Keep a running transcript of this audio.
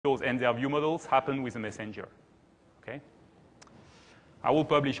and their view models happen with a messenger. Okay? I will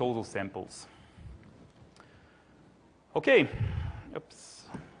publish all those samples. Okay. Oops.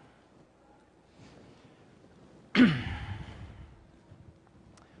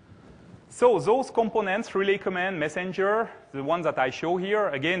 So those components, relay command, messenger, the ones that I show here,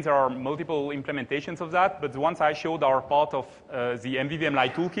 again, there are multiple implementations of that, but the ones I showed are part of the MVVM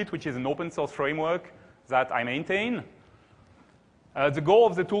Lite toolkit, which is an open source framework that I maintain. The goal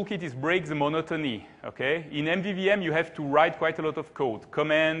of the toolkit is break the monotony. Okay? In MVVM, you have to write quite a lot of code.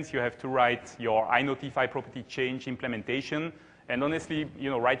 Commands, you have to write your iNotify property change implementation. And honestly,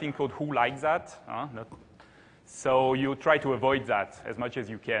 writing code, who likes that? So you try to avoid that as much as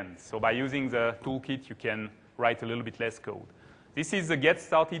you can. So by using the toolkit, you can write a little bit less code. This is the Get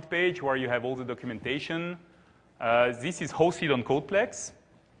Started page where you have all the documentation. This is hosted on Codeplex.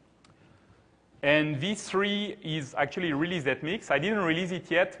 And V3 is actually released at Mix. I didn't release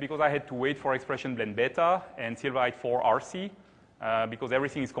it yet because I had to wait for Expression Blend Beta and Silverlight 4 RC because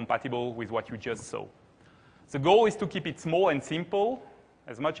everything is compatible with what you just saw. The goal is to keep it small and simple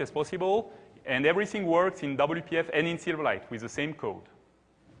as much as possible, and everything works in WPF and in Silverlight with the same code,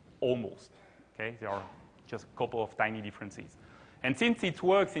 almost. Okay? There are just a couple of tiny differences. And since it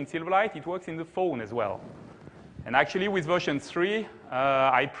works in Silverlight, it works in the phone as well. And actually, with version 3,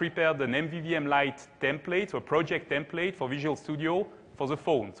 I prepared an MVVM Lite template, so a project template for Visual Studio for the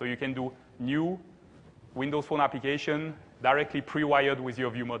phone. So you can do new Windows Phone application directly pre-wired with your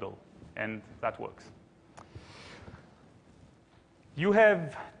view model. And that works. You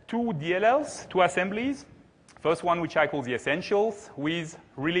have two DLLs, two assemblies. First one, which I call the essentials, with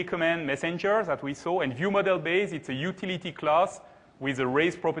relay command messenger that we saw. And view model base, it's a utility class with a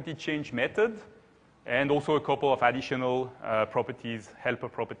raise property change method, and also a couple of additional properties, helper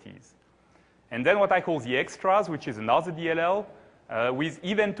properties. And then what I call the extras, which is another DLL, with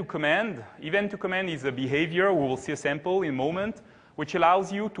event to command. Event to command is a behavior, we will see a sample in a moment, which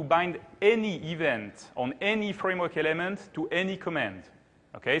allows you to bind any event on any framework element to any command.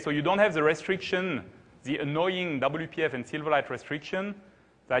 Okay, so you don't have the restriction, the annoying WPF and Silverlight restriction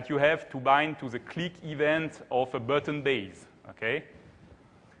that you have to bind to the click event of a button base. Okay?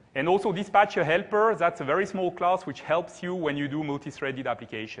 And also dispatcher helper, that's a very small class which helps you when you do multi-threaded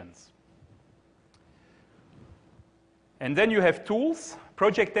applications. And then you have tools,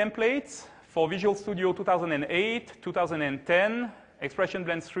 project templates for Visual Studio 2008, 2010, Expression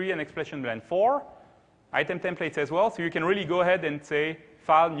Blend 3 and Expression Blend 4. Item templates as well, so you can really go ahead and say,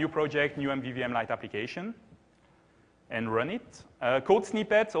 file, new project, new MVVM Lite application, and run it. Code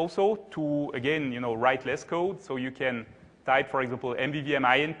snippets also to, again, write less code, so you can type, for example, MVVM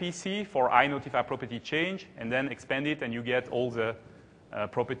INPC for iNotify property change, and then expand it, and you get all the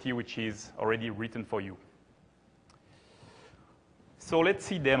property which is already written for you. So let's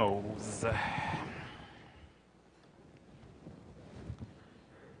see demos.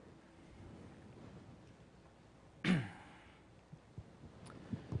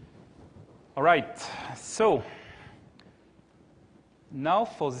 All right, so now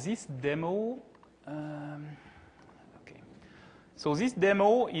for this demo, so this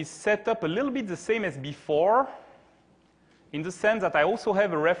demo is set up a little bit the same as before, in the sense that I also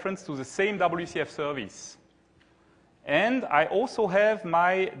have a reference to the same WCF service. And I also have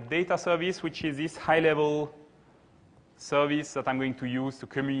my data service, which is this high-level service that I'm going to use to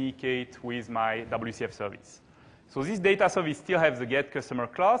communicate with my WCF service. So this data service still has the get customer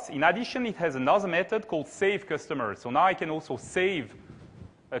class. In addition, it has another method called save customer. So now I can also save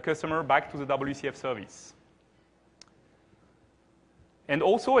a customer back to the WCF service. And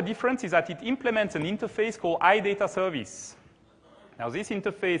also a difference is that it implements an interface called iDataService. Now this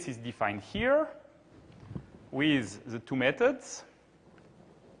interface is defined here with the two methods,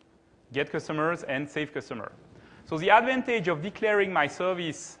 get customers and save customer. So the advantage of declaring my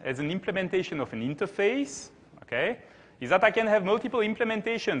service as an implementation of an interface, okay, is that I can have multiple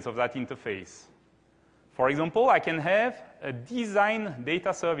implementations of that interface. For example, I can have a design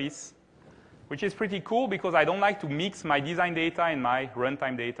data service, which is pretty cool because I don't like to mix my design data and my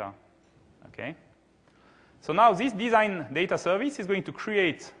runtime data. Okay? So now this design data service is going to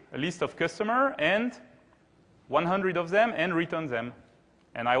create a list of customers and 100 of them and return them.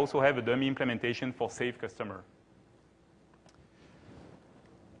 And I also have a dummy implementation for save customer.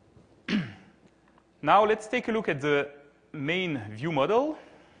 Now let's take a look at the main view model.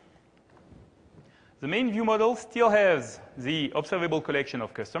 The main view model still has the observable collection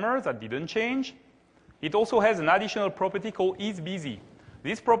of customers that didn't change. It also has an additional property called isBusy.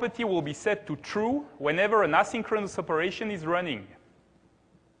 This property will be set to true whenever an asynchronous operation is running.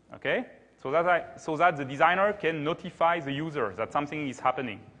 Okay? So that the designer can notify the user that something is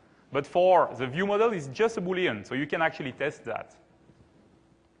happening. But for the view model, it's just a Boolean, so you can actually test that.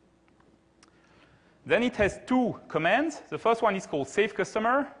 Then it has two commands. The first one is called save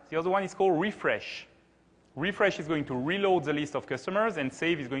customer. The other one is called refresh. Refresh is going to reload the list of customers, and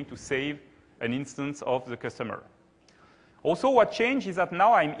save is going to save an instance of the customer. Also, what changed is that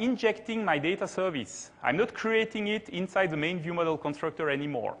now I'm injecting my data service. I'm not creating it inside the main view model constructor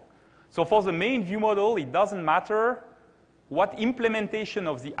anymore. So for the main view model, it doesn't matter what implementation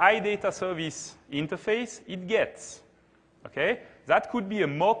of the iData service interface it gets. Okay? That could be a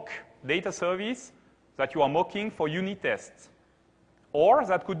mock data service that you are mocking for unit tests. Or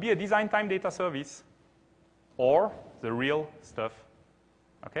that could be a design time data service. Or the real stuff.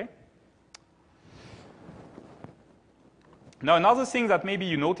 Okay? Now, another thing that maybe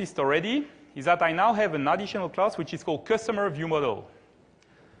you noticed already is that I now have an additional class which is called Customer View Model.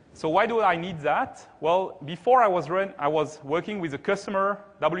 So why do I need that? Well, before I was working with a customer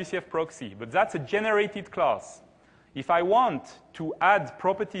WCF proxy, but that's a generated class. If I want to add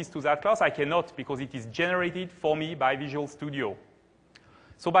properties to that class, I cannot because it is generated for me by Visual Studio.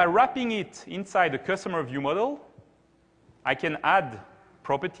 So by wrapping it inside the Customer View Model, I can add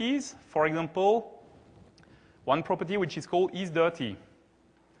properties. For example, one property which is called isDirty.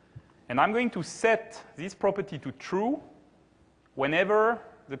 And I'm going to set this property to true whenever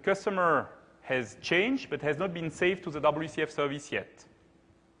the customer has changed but has not been saved to the WCF service yet.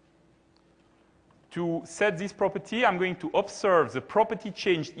 To set this property, I'm going to observe the property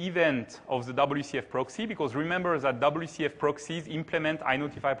changed event of the WCF proxy, because remember that WCF proxies implement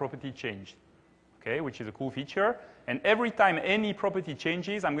iNotify property changed, okay, which is a cool feature. And every time any property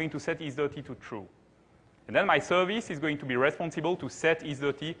changes, I'm going to set isDirty to true. And then my service is going to be responsible to set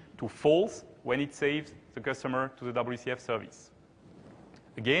isDirty to false when it saves the customer to the WCF service.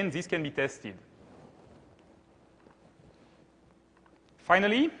 Again, this can be tested.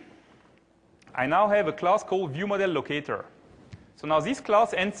 Finally, I now have a class called ViewModel-Locator. So now this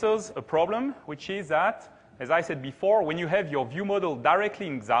class answers a problem, which is that, as I said before, when you have your view model directly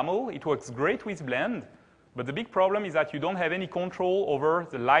in XAML, it works great with Blend, but the big problem is that you don't have any control over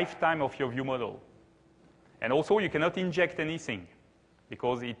the lifetime of your view model. And also, you cannot inject anything,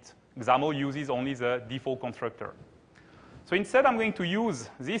 because XAML uses only the default constructor. So instead, I'm going to use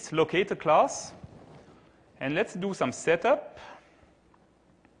this Locator class, and let's do some setup.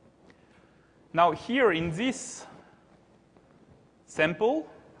 Now here in this sample,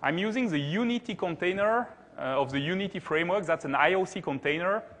 I'm using the Unity container of the Unity framework. That's an IOC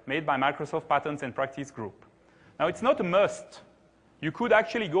container made by Microsoft Patents and Practice Group. Now it's not a must. You could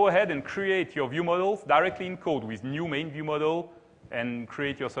actually go ahead and create your view models directly in code with new main view model and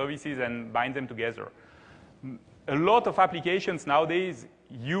create your services and bind them together. A lot of applications nowadays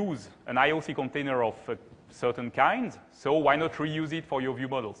use an IOC container of a certain kind, so why not reuse it for your view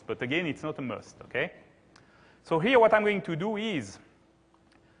models? But again, it's not a must, okay? So here what I'm going to do is,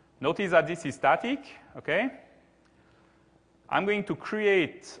 notice that this is static, okay? I'm going to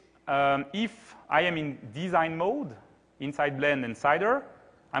create, if I am in design mode, inside Blend and Cider,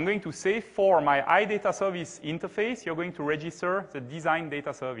 I'm going to say for my iData service interface, you're going to register the design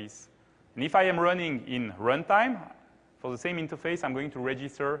data service. And if I am running in runtime, for the same interface, I'm going to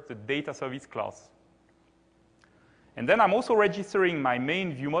register the data service class. And then I'm also registering my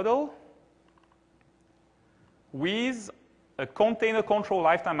main view model with a container control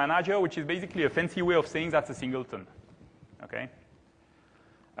lifetime manager, which is basically a fancy way of saying that's a singleton. Okay?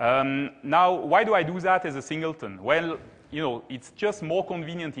 Now, why do I do that as a singleton? Well, you know, it's just more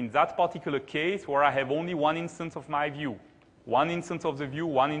convenient in that particular case where I have only one instance of my view, one instance of the view,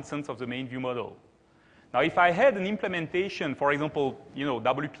 one instance of the main view model. Now, if I had an implementation, for example, you know,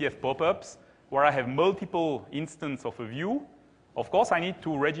 WPF pop-ups, where I have multiple instances of a view, of course, I need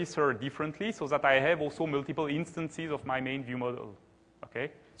to register differently so that I have also multiple instances of my main view model.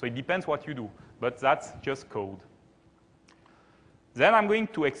 Okay? So it depends what you do, but that's just code. Then I'm going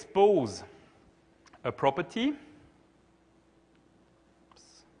to expose a property. Oops.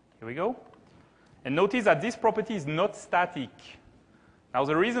 Here we go. And notice that this property is not static. Now,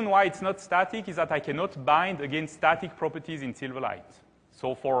 the reason why it's not static is that I cannot bind against static properties in Silverlight.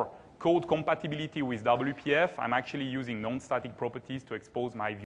 So for code compatibility with WPF, I'm actually using non-static properties to expose my view.